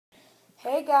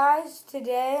Hey guys,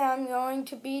 today I'm going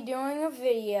to be doing a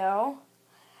video.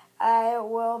 I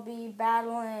will be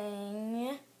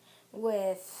battling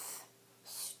with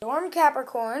Storm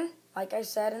Capricorn, like I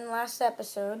said in the last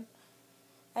episode,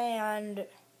 and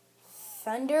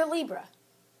Thunder Libra.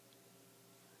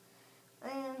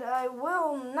 And I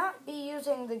will not be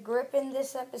using the grip in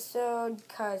this episode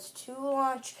because to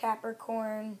launch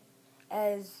Capricorn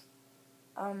as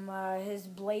his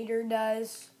blader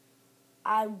does,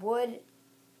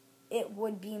 it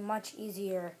would be much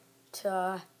easier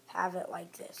to have it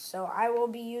like this. So I will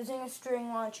be using a string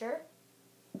launcher.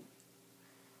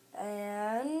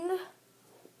 And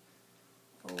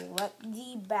let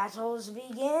the battles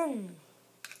begin.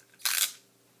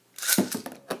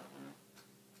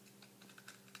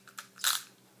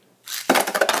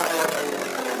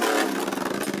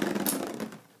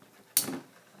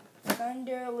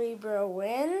 Thunder Libra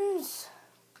wins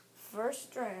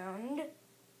first round.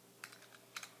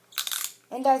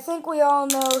 And I think we all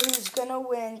know who's going to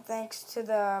win thanks to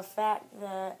the fact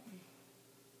that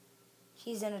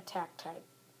he's an attack type.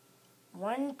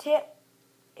 One tip,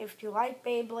 if you like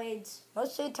Beyblades,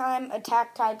 most of the time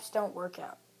attack types don't work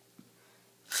out.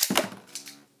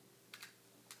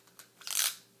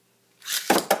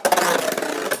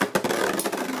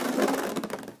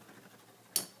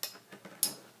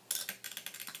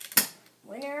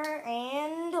 Winner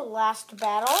and last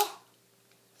battle.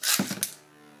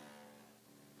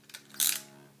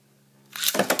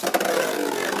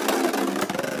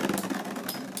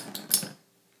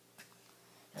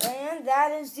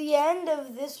 That is the end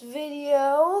of this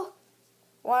video.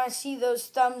 Want to see those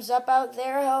thumbs up out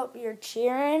there? Hope you're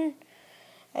cheering.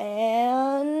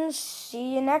 And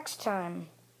see you next time.